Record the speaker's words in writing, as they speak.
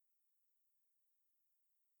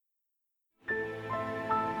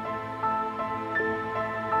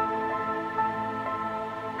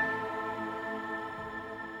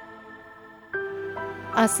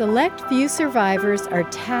A select few survivors are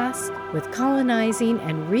tasked with colonizing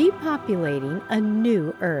and repopulating a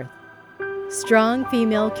new Earth. Strong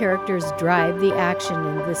female characters drive the action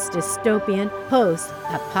in this dystopian,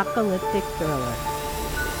 post-apocalyptic thriller.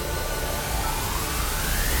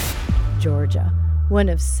 Georgia, one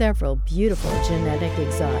of several beautiful genetic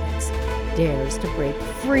exotics, dares to break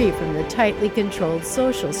free from the tightly controlled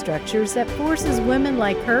social structures that forces women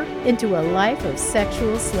like her into a life of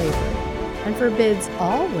sexual slavery and forbids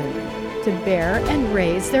all women to bear and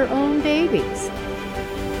raise their own babies.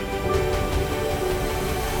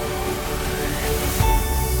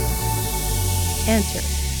 Enter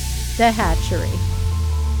the hatchery.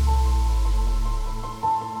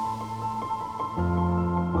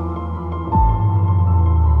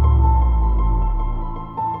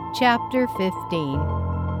 Chapter 15.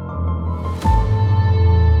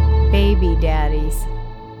 Baby Daddies.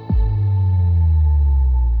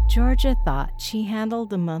 Georgia thought she handled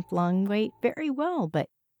the month-long wait very well, but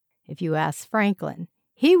if you asked Franklin,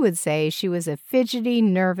 he would say she was a fidgety,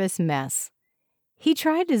 nervous mess. He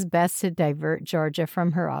tried his best to divert Georgia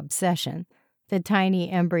from her obsession, the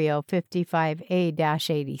tiny embryo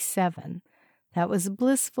 55A-87, that was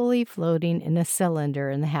blissfully floating in a cylinder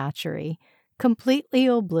in the hatchery, completely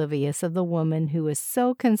oblivious of the woman who was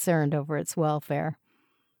so concerned over its welfare.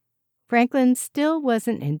 Franklin still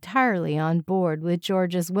wasn't entirely on board with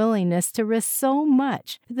Georgia's willingness to risk so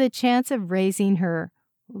much for the chance of raising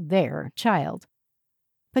their child,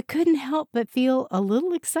 but couldn't help but feel a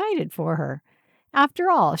little excited for her.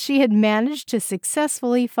 After all, she had managed to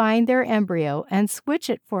successfully find their embryo and switch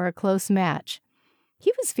it for a close match.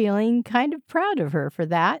 He was feeling kind of proud of her for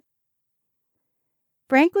that.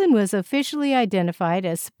 Franklin was officially identified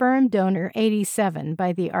as sperm donor 87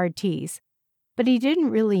 by the RTs, but he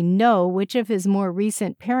didn't really know which of his more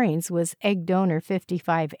recent pairings was egg donor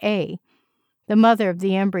 55A. The mother of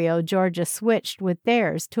the embryo Georgia switched with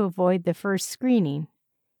theirs to avoid the first screening.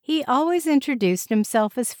 He always introduced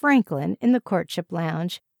himself as Franklin in the courtship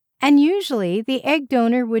lounge, and usually the egg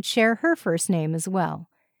donor would share her first name as well.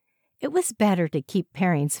 It was better to keep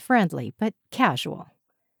pairings friendly but casual.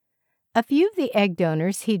 A few of the egg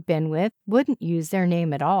donors he'd been with wouldn't use their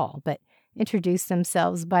name at all, but introduced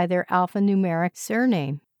themselves by their alphanumeric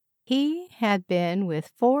surname. He had been with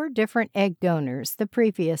 4 different egg donors the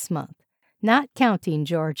previous month, not counting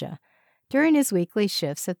Georgia, during his weekly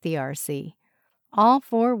shifts at the RC. All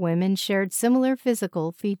 4 women shared similar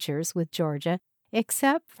physical features with Georgia,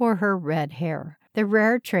 except for her red hair, the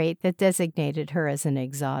rare trait that designated her as an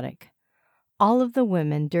exotic. All of the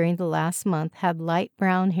women during the last month had light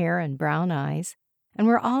brown hair and brown eyes, and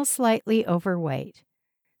were all slightly overweight.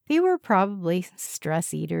 They were probably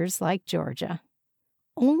stress eaters like Georgia.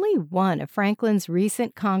 Only one of Franklin's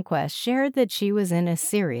recent conquests shared that she was in a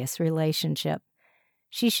serious relationship.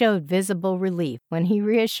 She showed visible relief when he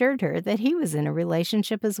reassured her that he was in a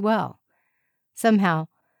relationship as well. Somehow,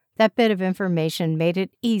 that bit of information made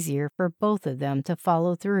it easier for both of them to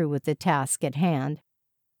follow through with the task at hand.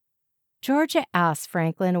 Georgia asked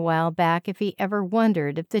Franklin a while back if he ever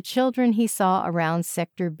wondered if the children he saw around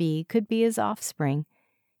Sector B could be his offspring.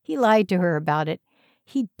 He lied to her about it.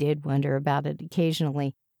 He did wonder about it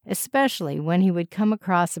occasionally, especially when he would come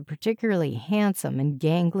across a particularly handsome and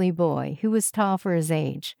gangly boy who was tall for his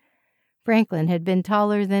age. Franklin had been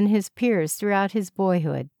taller than his peers throughout his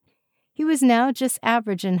boyhood. He was now just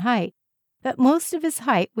average in height, but most of his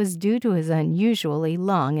height was due to his unusually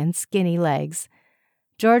long and skinny legs.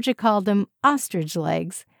 Georgia called them ostrich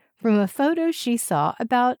legs from a photo she saw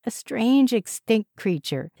about a strange extinct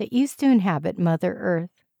creature that used to inhabit Mother Earth.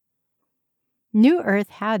 New Earth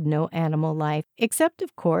had no animal life, except,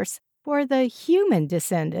 of course, for the human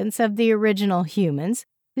descendants of the original humans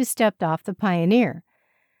who stepped off the Pioneer.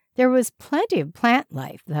 There was plenty of plant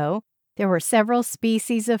life, though. There were several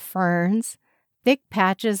species of ferns, thick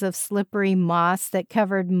patches of slippery moss that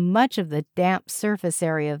covered much of the damp surface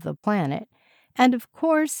area of the planet, and, of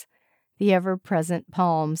course, the ever-present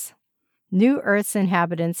palms. New Earth's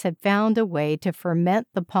inhabitants had found a way to ferment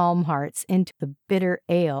the palm hearts into the bitter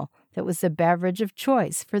ale that was the beverage of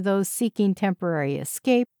choice for those seeking temporary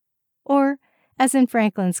escape, or, as in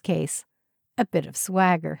Franklin's case, a bit of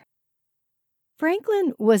swagger.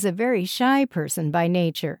 Franklin was a very shy person by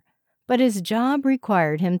nature, but his job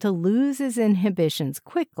required him to lose his inhibitions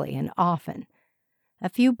quickly and often. A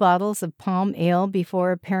few bottles of palm ale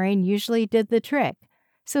before a pairing usually did the trick,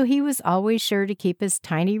 so he was always sure to keep his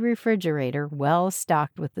tiny refrigerator well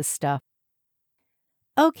stocked with the stuff.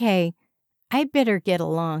 "Okay, I'd better get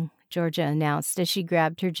along," Georgia announced as she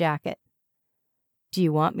grabbed her jacket. "Do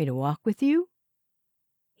you want me to walk with you?"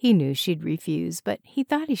 He knew she'd refuse, but he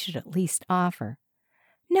thought he should at least offer.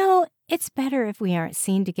 No, it's better if we aren't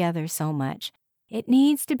seen together so much. It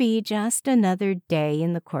needs to be just another day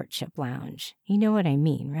in the courtship lounge. You know what I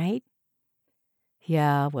mean, right?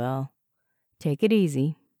 Yeah, well, take it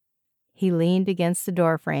easy. He leaned against the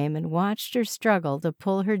doorframe and watched her struggle to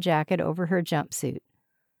pull her jacket over her jumpsuit.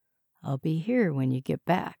 I'll be here when you get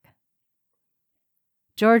back.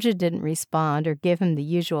 Georgia didn't respond or give him the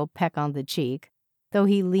usual peck on the cheek, though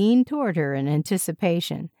he leaned toward her in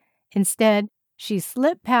anticipation. Instead, she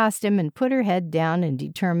slipped past him and put her head down in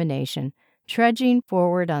determination, trudging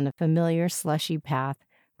forward on a familiar slushy path,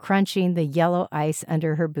 crunching the yellow ice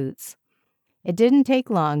under her boots. It didn't take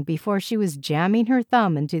long before she was jamming her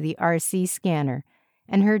thumb into the RC scanner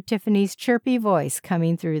and heard Tiffany's chirpy voice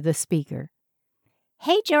coming through the speaker.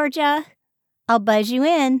 Hey, Georgia, I'll buzz you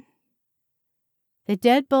in. The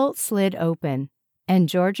deadbolt slid open, and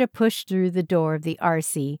Georgia pushed through the door of the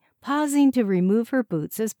RC, pausing to remove her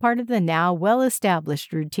boots as part of the now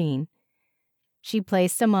well-established routine. She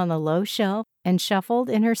placed them on a low shelf and shuffled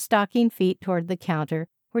in her stocking feet toward the counter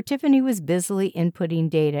where Tiffany was busily inputting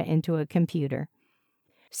data into a computer.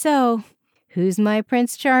 So, who's my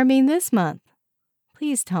Prince Charming this month?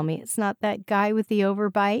 Please tell me it's not that guy with the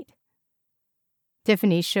overbite.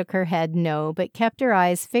 Tiffany shook her head no, but kept her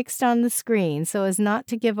eyes fixed on the screen so as not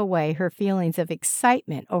to give away her feelings of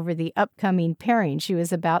excitement over the upcoming pairing she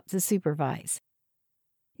was about to supervise.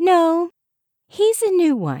 No, he's a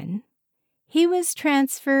new one. He was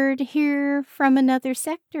transferred here from another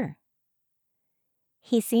sector.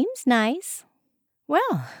 He seems nice.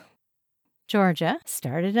 Well, Georgia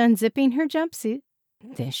started unzipping her jumpsuit.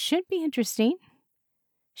 This should be interesting.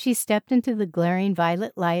 She stepped into the glaring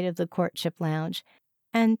violet light of the courtship lounge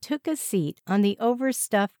and took a seat on the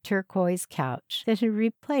overstuffed turquoise couch that had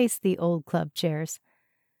replaced the old club chairs.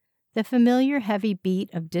 The familiar heavy beat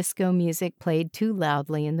of disco music played too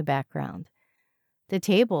loudly in the background. The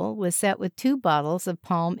table was set with 2 bottles of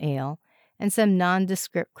palm ale and some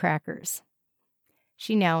nondescript crackers.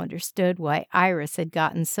 She now understood why Iris had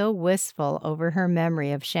gotten so wistful over her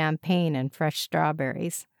memory of champagne and fresh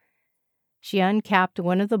strawberries. She uncapped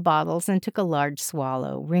one of the bottles and took a large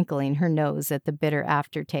swallow, wrinkling her nose at the bitter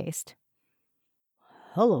aftertaste.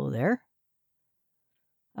 Hello there.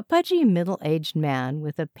 A pudgy, middle-aged man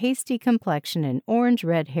with a pasty complexion and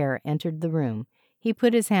orange-red hair entered the room. He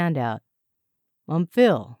put his hand out. I'm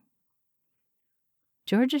Phil.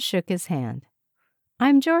 Georgia shook his hand.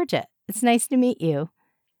 I'm Georgia. It's nice to meet you.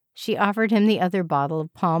 She offered him the other bottle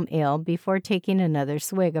of palm ale before taking another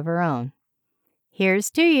swig of her own. Here's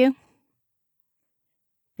to you.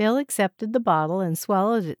 Phil accepted the bottle and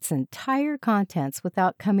swallowed its entire contents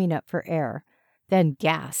without coming up for air, then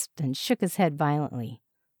gasped and shook his head violently.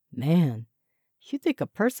 Man, you'd think a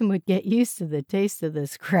person would get used to the taste of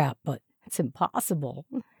this crap, but it's impossible.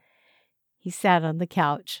 He sat on the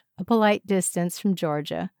couch, a polite distance from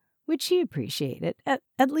Georgia, which she appreciated.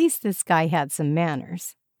 At least this guy had some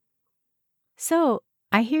manners. So,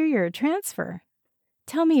 I hear you're a transfer.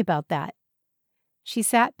 Tell me about that. She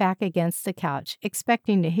sat back against the couch,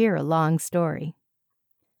 expecting to hear a long story.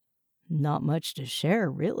 Not much to share,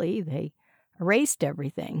 really. They erased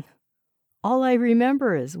everything. All I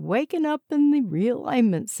remember is waking up in the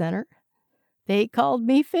realignment center. They called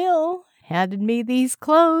me Phil, handed me these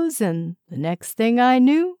clothes, and the next thing I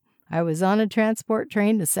knew, I was on a transport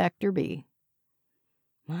train to Sector B.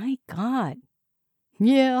 My God.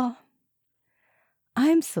 Yeah.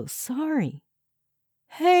 I'm so sorry.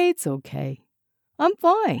 Hey, it's okay. I'm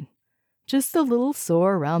fine. Just a little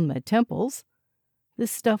sore around my temples.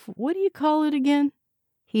 This stuff, what do you call it again?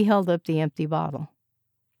 He held up the empty bottle.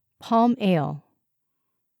 Palm ale.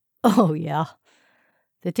 Oh, yeah.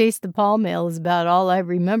 The taste of palm ale is about all I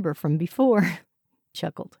remember from before.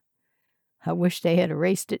 Chuckled. I wish they had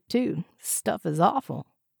erased it, too. Stuff is awful.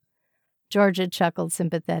 Georgia chuckled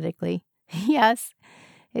sympathetically. Yes,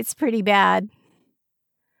 it's pretty bad.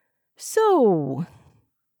 So,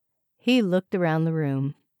 he looked around the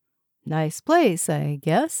room. Nice place, I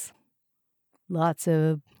guess. Lots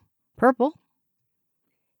of purple.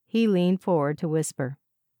 He leaned forward to whisper.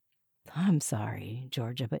 I'm sorry,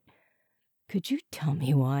 Georgia, but could you tell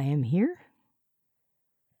me why I'm here?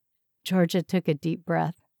 Georgia took a deep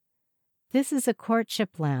breath. This is a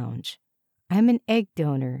courtship lounge. I'm an egg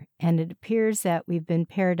donor, and it appears that we've been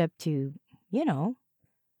paired up to, you know.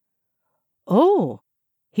 Oh,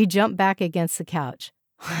 he jumped back against the couch.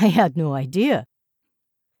 I had no idea.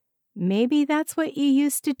 Maybe that's what you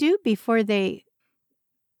used to do before they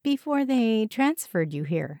transferred you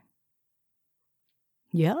here.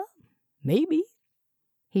 Yeah, maybe.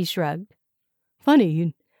 He shrugged. Funny,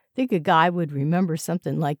 you'd think a guy would remember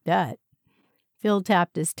something like that. Phil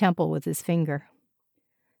tapped his temple with his finger.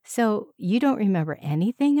 So, you don't remember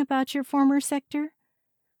anything about your former sector?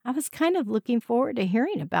 I was kind of looking forward to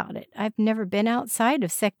hearing about it. I've never been outside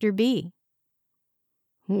of Sector B.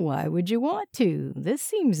 Why would you want to? This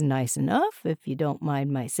seems nice enough, if you don't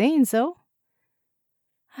mind my saying so.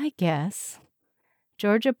 I guess.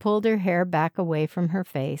 Georgia pulled her hair back away from her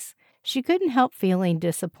face. She couldn't help feeling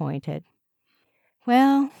disappointed.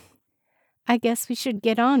 Well, I guess we should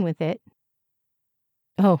get on with it.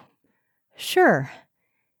 Oh, sure.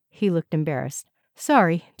 He looked embarrassed.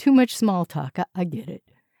 Sorry, too much small talk. I get it.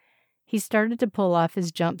 He started to pull off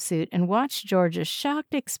his jumpsuit and watched Georgia's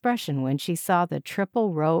shocked expression when she saw the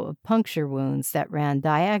triple row of puncture wounds that ran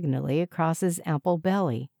diagonally across his ample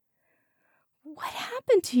belly. What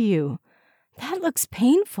happened to you? That looks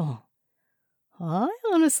painful. I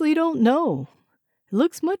honestly don't know. It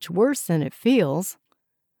looks much worse than it feels.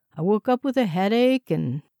 I woke up with a headache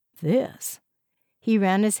and this. He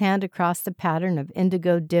ran his hand across the pattern of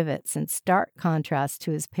indigo divots in stark contrast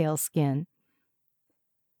to his pale skin.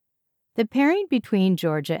 The pairing between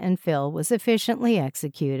Georgia and Phil was efficiently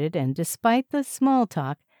executed, and despite the small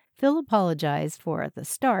talk Phil apologized for at the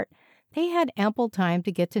start, they had ample time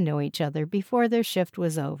to get to know each other before their shift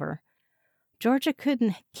was over. Georgia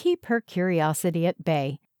couldn't keep her curiosity at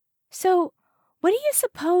bay. So, what do you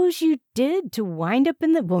suppose you did to wind up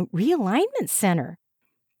in the realignment center?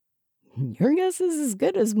 Your guess is as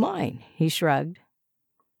good as mine, he shrugged.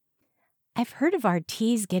 I've heard of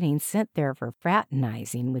RTs getting sent there for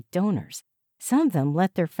fraternizing with donors. Some of them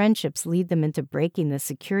let their friendships lead them into breaking the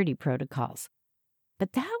security protocols.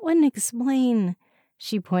 But that wouldn't explain,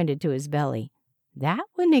 she pointed to his belly, that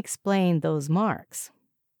wouldn't explain those marks.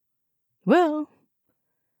 Well,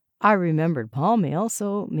 I remembered palm mail,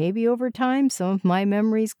 so maybe over time some of my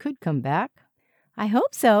memories could come back. I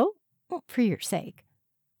hope so, for your sake.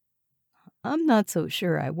 I'm not so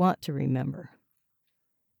sure I want to remember.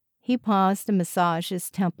 He paused to massage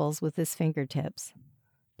his temples with his fingertips.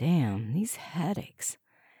 Damn, these headaches.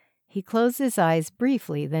 He closed his eyes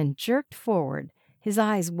briefly, then jerked forward, his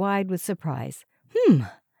eyes wide with surprise.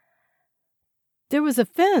 There was a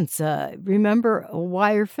fence, remember a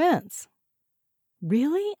wire fence?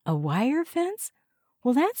 Really? A wire fence?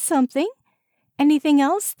 Well, that's something. Anything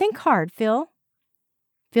else? Think hard, Phil.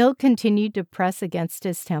 Phil continued to press against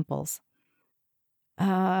his temples.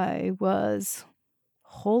 I was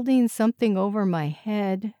holding something over my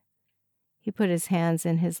head. He put his hands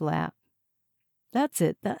in his lap. That's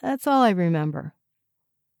it. That's all I remember.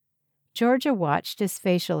 Georgia watched his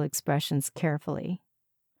facial expressions carefully.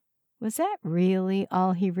 Was that really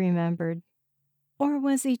all he remembered? Or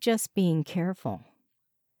was he just being careful?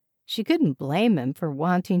 She couldn't blame him for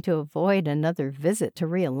wanting to avoid another visit to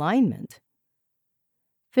realignment.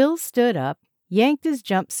 Phil stood up, yanked his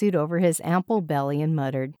jumpsuit over his ample belly, and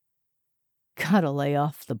muttered, Gotta lay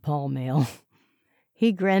off the palm mail.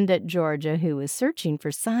 He grinned at Georgia, who was searching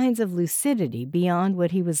for signs of lucidity beyond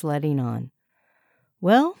what he was letting on.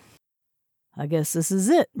 Well, I guess this is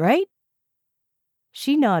it, right?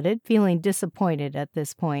 She nodded, feeling disappointed at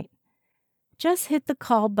this point. Just hit the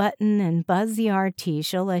call button and buzz the RT.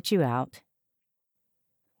 She'll let you out.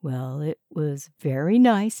 Well, it was very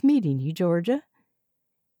nice meeting you, Georgia.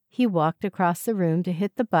 He walked across the room to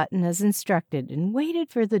hit the button as instructed and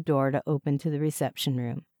waited for the door to open to the reception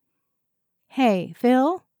room. Hey,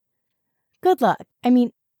 Phil? Good luck.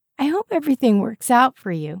 I hope everything works out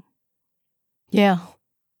for you. Yeah.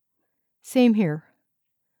 Same here.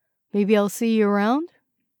 Maybe I'll see you around?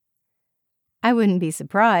 I wouldn't be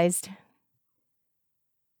surprised.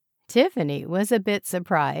 Tiffany was a bit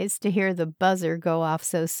surprised to hear the buzzer go off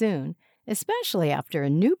so soon, especially after a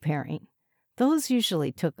new pairing. Those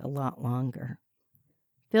usually took a lot longer.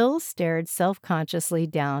 Phil stared self-consciously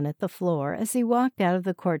down at the floor as he walked out of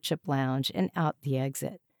the courtship lounge and out the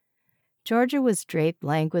exit. Georgia was draped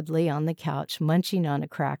languidly on the couch, munching on a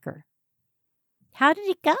cracker. How did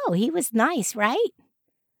it go? He was nice, right?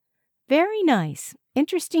 Very nice.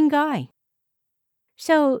 Interesting guy.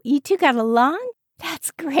 So you two got along?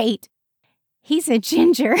 That's great. He's a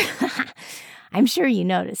ginger. I'm sure you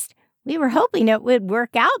noticed. We were hoping it would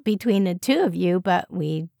work out between the two of you, but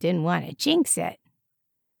we didn't want to jinx it.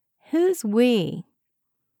 Who's we?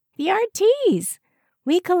 The RTs.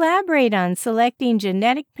 We collaborate on selecting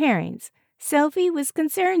genetic pairings. Sophie was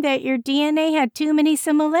concerned that your DNA had too many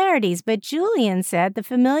similarities, but Julian said the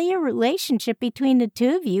familiar relationship between the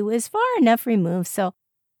two of you is far enough removed, so...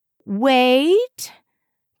 Wait!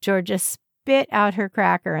 Georgia spit out her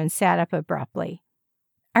cracker and sat up abruptly.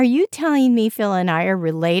 Are you telling me Phil and I are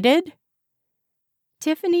related?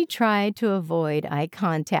 Tiffany tried to avoid eye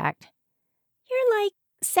contact. You're like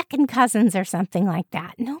second cousins or something like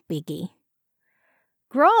that. No biggie.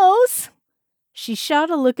 Gross! She shot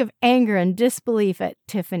a look of anger and disbelief at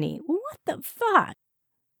Tiffany. What the fuck?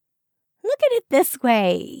 Look at it this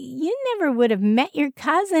way. You never would have met your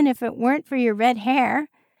cousin if it weren't for your red hair.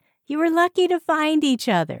 You were lucky to find each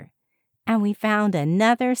other. And we found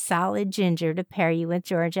another solid ginger to pair you with,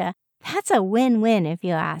 Georgia. That's a win-win if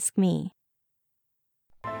you ask me.